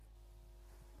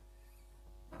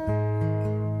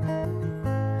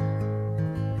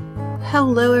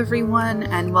Hello everyone,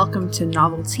 and welcome to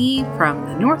Novel Tea from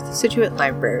the North Scituate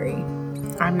Library.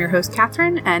 I'm your host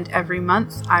Catherine, and every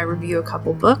month I review a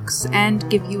couple books and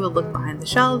give you a look behind the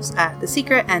shelves at the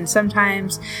secret and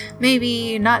sometimes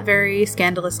maybe not very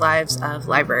scandalous lives of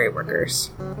library workers.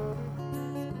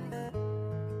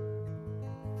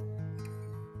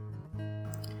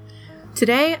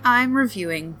 Today I'm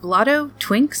reviewing Blotto,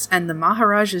 Twinks, and the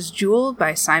Maharaja's Jewel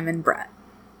by Simon Brett.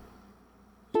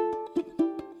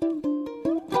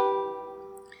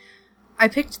 I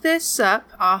picked this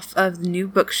up off of the new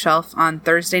bookshelf on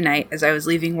Thursday night as I was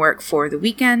leaving work for the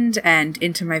weekend and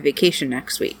into my vacation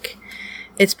next week.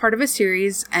 It's part of a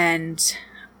series and,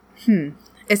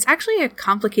 it's actually a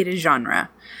complicated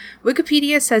genre.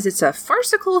 Wikipedia says it's a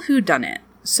farcical whodunit,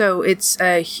 so it's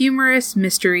a humorous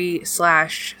mystery /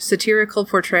 satirical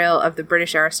portrayal of the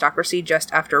British aristocracy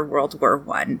just after World War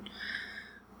I.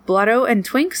 Blotto and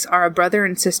Twinks are a brother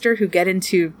and sister who get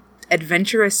into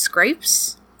adventurous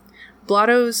scrapes.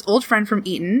 Blotto's old friend from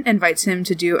Eton invites him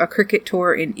to do a cricket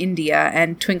tour in India,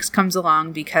 and Twinks comes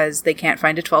along because they can't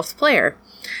find a 12th player.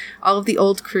 All of the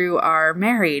old crew are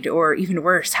married, or even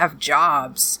worse, have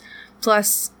jobs.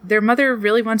 Plus, their mother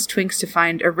really wants Twinks to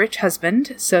find a rich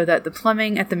husband so that the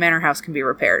plumbing at the manor house can be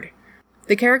repaired.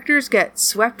 The characters get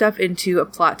swept up into a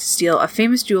plot to steal a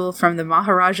famous jewel from the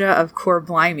Maharaja of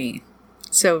Corblimey.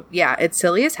 So yeah, it's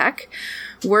silly as heck.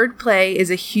 Wordplay is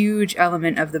a huge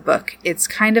element of the book. It's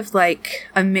kind of like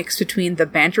a mix between the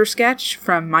banter sketch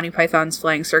from Monty Python's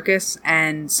Flying Circus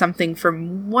and something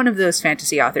from one of those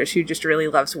fantasy authors who just really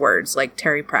loves words, like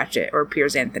Terry Pratchett or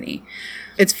Piers Anthony.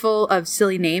 It's full of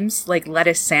silly names like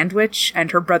Lettuce Sandwich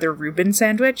and her brother Reuben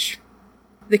Sandwich.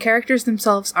 The characters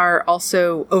themselves are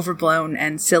also overblown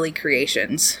and silly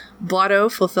creations. Blotto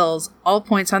fulfills all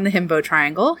points on the himbo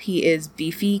triangle. He is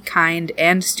beefy, kind,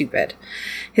 and stupid.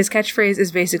 His catchphrase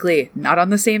is basically, not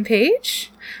on the same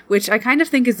page? Which I kind of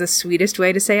think is the sweetest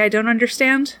way to say I don't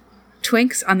understand.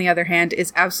 Twinks, on the other hand,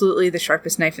 is absolutely the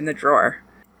sharpest knife in the drawer.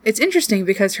 It's interesting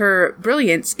because her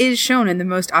brilliance is shown in the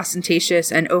most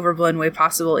ostentatious and overblown way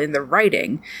possible in the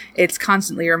writing. It's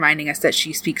constantly reminding us that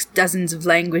she speaks dozens of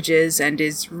languages and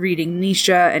is reading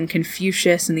Nietzsche and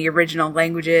Confucius in the original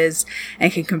languages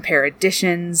and can compare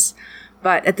editions.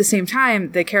 But at the same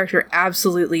time, the character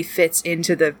absolutely fits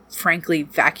into the frankly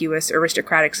vacuous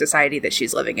aristocratic society that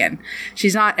she's living in.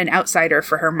 She's not an outsider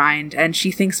for her mind, and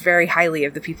she thinks very highly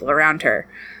of the people around her.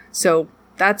 So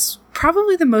that's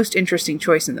probably the most interesting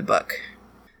choice in the book.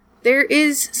 There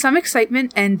is some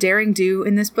excitement and daring do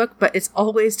in this book, but it's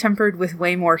always tempered with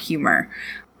way more humor.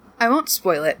 I won't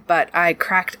spoil it, but I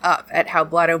cracked up at how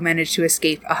Blotto managed to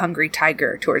escape a hungry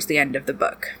tiger towards the end of the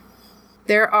book.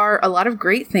 There are a lot of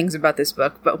great things about this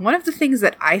book, but one of the things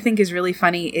that I think is really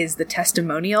funny is the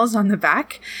testimonials on the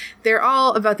back. They're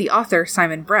all about the author,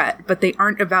 Simon Brett, but they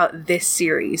aren't about this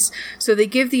series. So they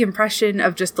give the impression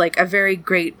of just like a very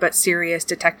great but serious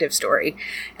detective story.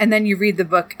 And then you read the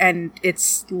book and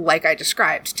it's like I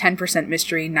described, 10%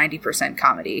 mystery, 90%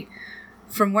 comedy.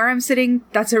 From where I'm sitting,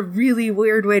 that's a really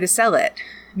weird way to sell it.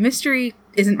 Mystery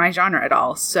isn't my genre at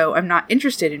all, so I'm not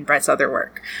interested in Brett's other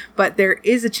work, but there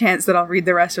is a chance that I'll read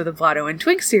the rest of the Blotto and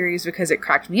Twinks series because it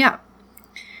cracked me up.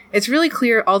 It's really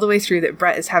clear all the way through that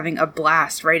Brett is having a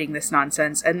blast writing this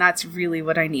nonsense, and that's really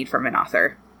what I need from an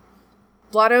author.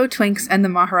 Blotto, Twinks, and the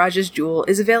Maharaja's Jewel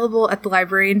is available at the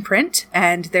library in print,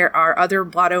 and there are other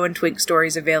Blotto and Twinks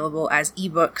stories available as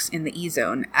ebooks in the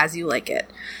eZone, as you like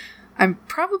it. I'm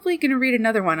probably going to read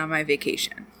another one on my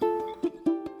vacation.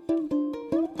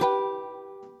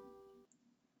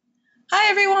 Hi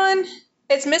everyone,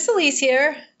 it's Miss Elise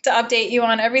here to update you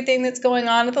on everything that's going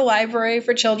on at the library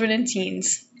for children and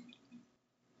teens.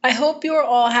 I hope you are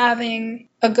all having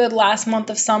a good last month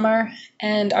of summer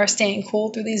and are staying cool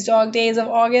through these dog days of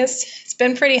August. It's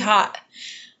been pretty hot.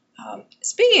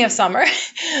 Speaking of summer,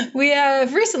 we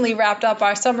have recently wrapped up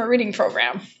our summer reading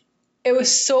program. It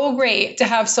was so great to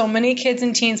have so many kids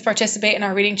and teens participate in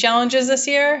our reading challenges this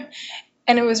year.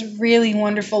 And it was really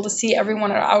wonderful to see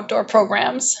everyone at our outdoor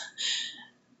programs.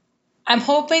 I'm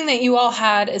hoping that you all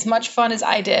had as much fun as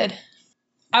I did.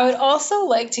 I would also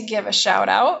like to give a shout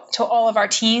out to all of our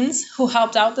teens who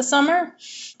helped out this summer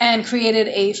and created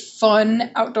a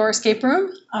fun outdoor escape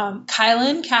room.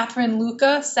 Kylan, Catherine,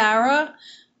 Luca, Sarah,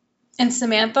 and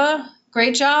Samantha,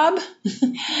 great job.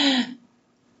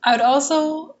 I would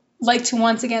also like to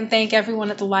once again thank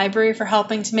everyone at the library for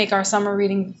helping to make our summer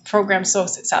reading program so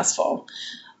successful.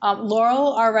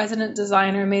 Laurel, our resident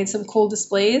designer, made some cool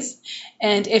displays,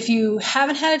 and if you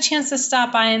haven't had a chance to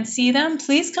stop by and see them,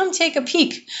 please come take a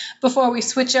peek before we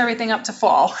switch everything up to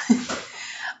fall.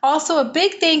 Also, a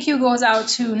big thank you goes out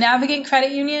to Navigate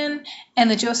Credit Union and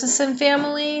the Josephson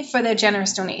family for their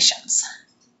generous donations.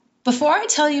 Before I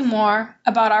tell you more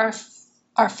about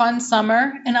our fun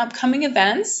summer and upcoming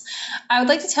events, I would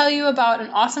like to tell you about an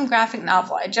awesome graphic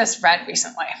novel I just read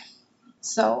recently.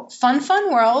 So,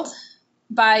 Fun World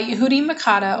by Yehudi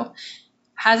Mikado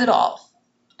has it all.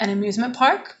 An amusement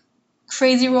park,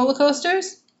 crazy roller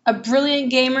coasters, a brilliant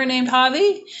gamer named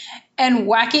Javi, and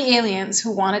wacky aliens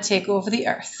who want to take over the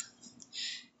Earth.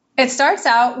 It starts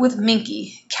out with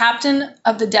Minky, captain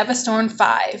of the Devastorn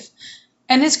 5,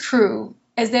 and his crew,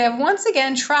 as they have once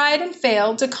again tried and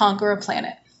failed to conquer a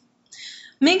planet.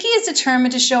 Minky is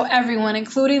determined to show everyone,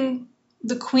 including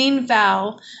the Queen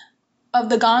Val of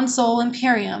the Gonsoul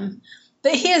Imperium,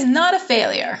 that he is not a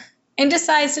failure, and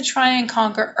decides to try and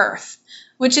conquer Earth,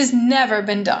 which has never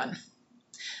been done.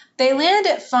 They land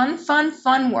at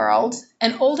Fun World,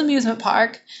 an old amusement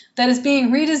park that is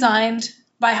being redesigned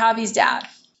by Javi's dad.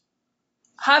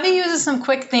 Javi uses some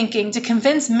quick thinking to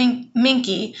convince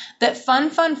Minky that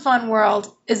Fun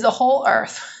World is the whole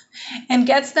Earth, and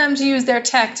gets them to use their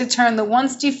tech to turn the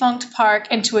once defunct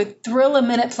park into a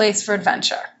thrill-a-minute place for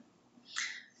adventure.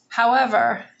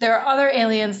 However, there are other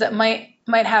aliens that might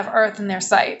have Earth in their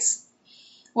sights.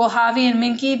 Will Javi and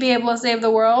Minky be able to save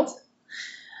the world?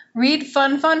 Read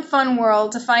Fun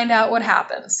World to find out what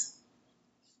happens.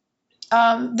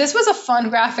 This was a fun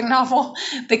graphic novel.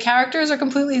 The characters are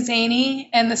completely zany,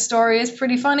 and the story is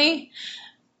pretty funny.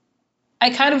 I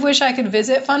kind of wish I could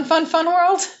visit Fun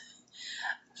World.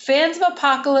 Fans of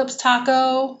Apocalypse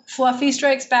Taco, Fluffy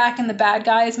Strikes Back, and The Bad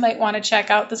Guys might want to check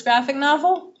out this graphic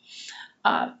novel.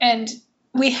 And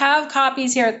we have a copy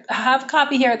here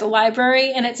at the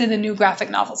library, and it's in the new graphic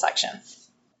novel section.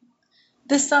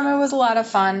 This summer was a lot of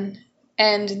fun,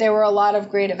 and there were a lot of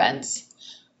great events.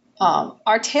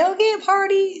 Our tailgate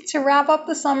party to wrap up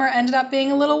the summer ended up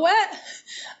being a little wet,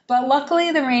 but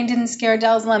luckily the rain didn't scare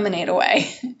Dell's lemonade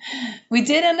away. We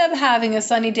did end up having a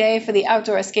sunny day for the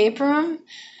outdoor escape room,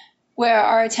 where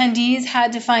our attendees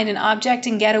had to find an object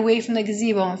and get away from the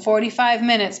gazebo in 45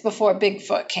 minutes before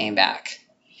Bigfoot came back.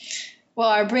 Well,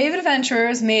 our brave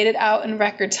adventurers made it out in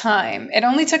record time. It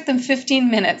only took them 15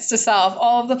 minutes to solve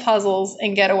all of the puzzles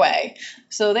and get away.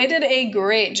 So they did a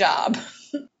great job.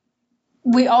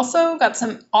 We also got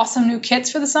some awesome new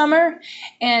kits for the summer,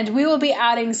 and we will be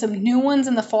adding some new ones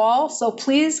in the fall, so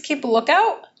please keep a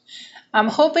lookout. I'm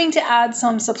hoping to add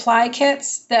some supply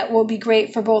kits that will be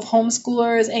great for both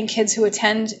homeschoolers and kids who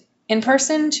attend in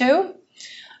person too.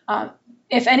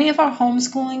 If any of our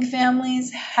homeschooling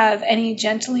families have any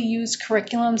gently used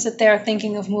curriculums that they're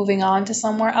thinking of moving on to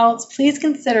somewhere else, please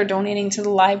consider donating to the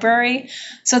library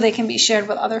so they can be shared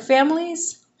with other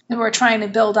families. And we're trying to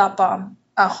build up a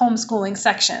homeschooling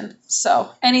section, so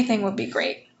anything would be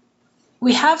great.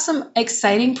 We have some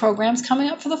exciting programs coming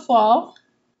up for the fall,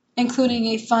 including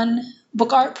a fun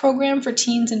book art program for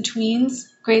teens and tweens,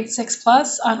 grade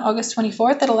 6+ on August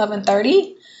 24th at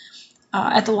 11:30.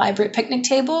 At the library picnic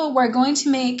table, we're going to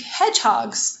make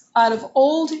hedgehogs out of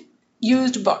old,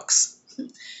 used books.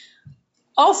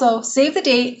 Also, save the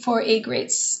date for a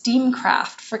great STEAM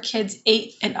craft for kids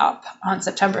 8 and up on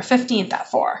September 15th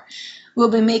at 4. We'll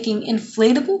be making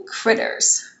inflatable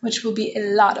critters, which will be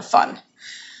a lot of fun.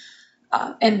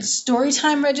 And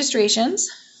Storytime registrations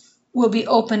will be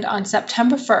opened on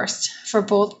September 1st for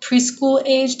both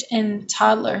preschool-aged and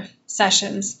toddler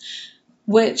sessions,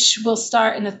 which will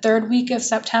start in the third week of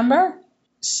September.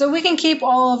 So we can keep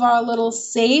all of our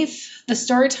littles safe. The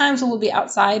story times will be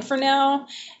outside for now,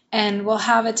 and we'll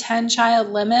have a 10-child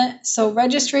limit, so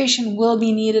registration will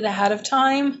be needed ahead of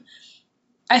time.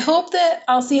 I hope that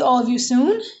I'll see all of you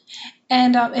soon,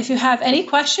 and if you have any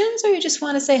questions or you just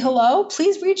want to say hello,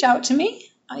 please reach out to me.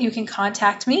 You can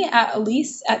contact me at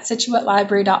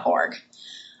elise@situatelibrary.org.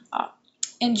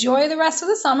 Enjoy the rest of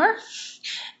the summer.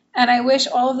 And I wish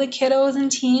all of the kiddos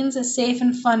and teens a safe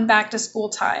and fun back-to-school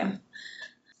time.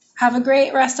 Have a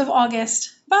great rest of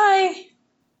August. Bye!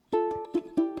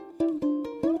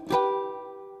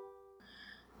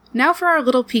 Now for our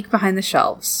little peek behind the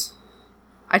shelves.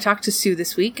 I talked to Sue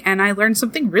this week, and I learned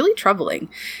something really troubling.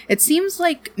 It seems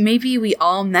like maybe we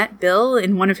all met Bill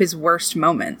in one of his worst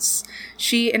moments.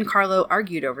 She and Carlo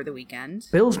argued over the weekend.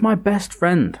 Bill's my best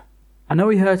friend. I know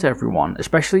he hurt everyone,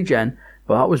 especially Jen,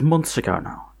 but that was months ago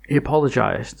now. He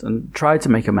apologized and tried to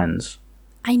make amends.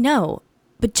 I know,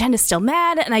 but Jen is still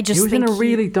mad, and I just think he was in a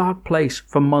really dark place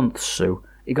for months, Sue.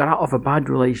 He got out of a bad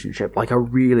relationship, like a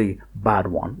really bad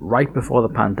one, right before the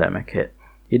pandemic hit.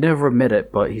 He'd never admit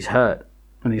it, but he's hurt,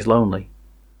 and he's lonely.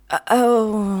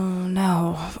 Oh,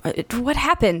 no. What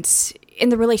happened? In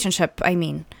the relationship, I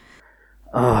mean.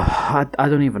 I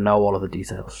don't even know all of the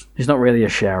details. He's not really a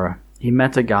sharer. He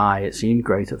met a guy, it seemed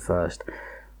great at first.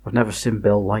 I've never seen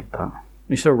Bill like that.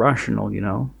 He's so rational, you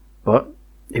know. But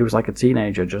he was like a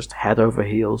teenager, just head over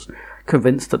heels,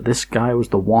 convinced that this guy was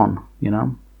the one, you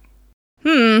know?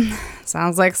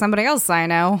 Sounds like somebody else I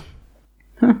know.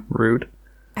 Rude.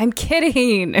 I'm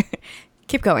kidding.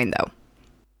 Keep going, though.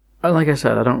 Like I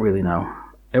said, I don't really know.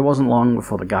 It wasn't long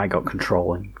before the guy got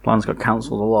controlling. Plans got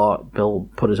cancelled a lot. Bill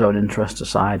put his own interests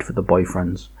aside for the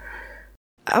boyfriends.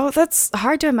 Oh, that's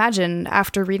hard to imagine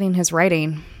after reading his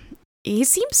writing. He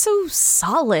seems so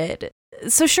solid,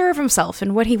 so sure of himself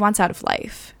and what he wants out of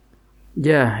life.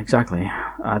 Yeah, exactly.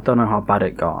 I don't know how bad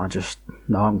it got. I just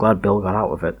know I'm glad Bill got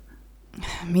out of it.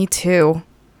 Me too.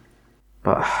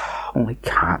 But holy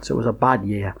cats, it was a bad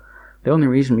year. The only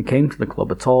reason we came to the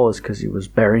club at all is because he was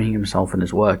burying himself in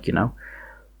his work, you know?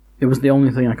 It was the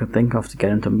only thing I could think of to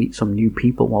get him to meet some new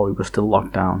people while we were still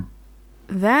locked down.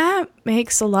 That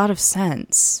makes a lot of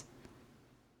sense.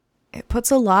 It puts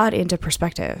a lot into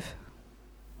perspective.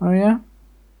 Oh, yeah?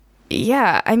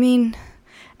 Yeah, I mean,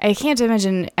 I can't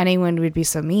imagine anyone would be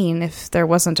so mean if there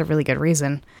wasn't a really good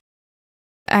reason.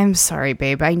 I'm sorry,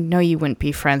 babe. I know you wouldn't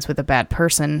be friends with a bad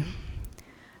person.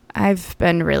 I've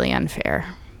been really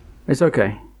unfair. It's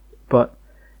okay, but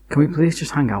can we please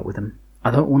just hang out with him?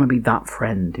 I don't want to be that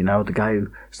friend, you know, the guy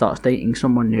who starts dating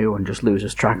someone new and just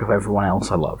loses track of everyone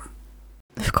else I love.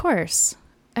 Of course.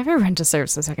 Everyone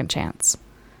deserves a second chance.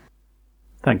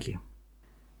 Thank you.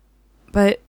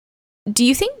 But do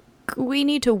you think we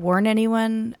need to warn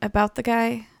anyone about the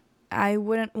guy? I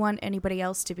wouldn't want anybody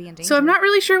else to be in danger. So I'm not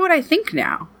really sure what I think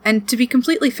now. And to be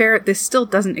completely fair, this still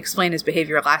doesn't explain his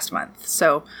behavior last month.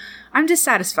 So I'm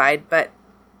dissatisfied, but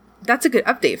that's a good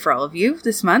update for all of you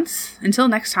this month. Until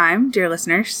next time, dear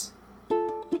listeners.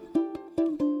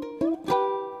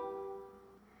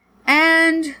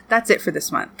 And that's it for this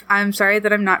month. I'm sorry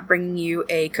that I'm not bringing you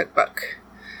a cookbook.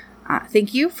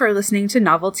 Thank you for listening to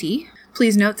Novelty.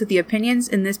 Please note that the opinions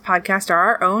in this podcast are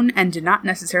our own and do not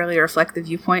necessarily reflect the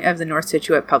viewpoint of the North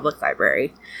Scituate Public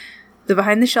Library. The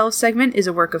Behind the Shelves segment is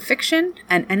a work of fiction,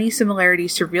 and any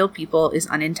similarities to real people is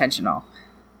unintentional.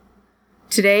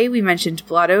 Today, we mentioned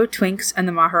Blotto, Twinks, and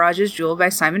the Maharaja's Jewel by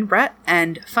Simon Brett,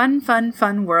 and Fun, Fun,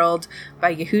 Fun World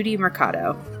by Yehudi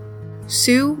Mercado.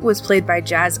 Sue was played by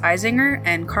Jazz Eisinger,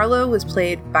 and Carlo was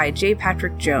played by J.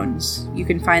 Patrick Jones. You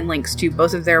can find links to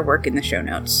both of their work in the show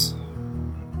notes.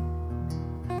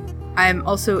 I'm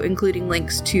also including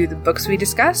links to the books we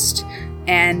discussed,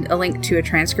 and a link to a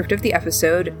transcript of the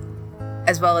episode,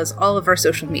 as well as all of our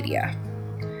social media.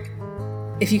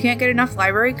 If you can't get enough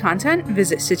library content,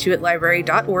 visit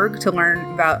ScituateLibrary.org to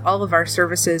learn about all of our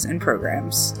services and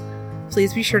programs.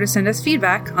 Please be sure to send us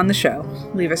feedback on the show.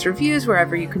 Leave us reviews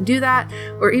wherever you can do that,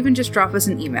 or even just drop us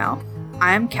an email.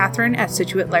 I'm Catherine at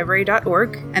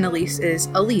ScituateLibrary.org, and Elise is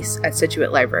Elise at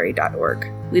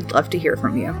ScituateLibrary.org. We'd love to hear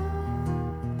from you.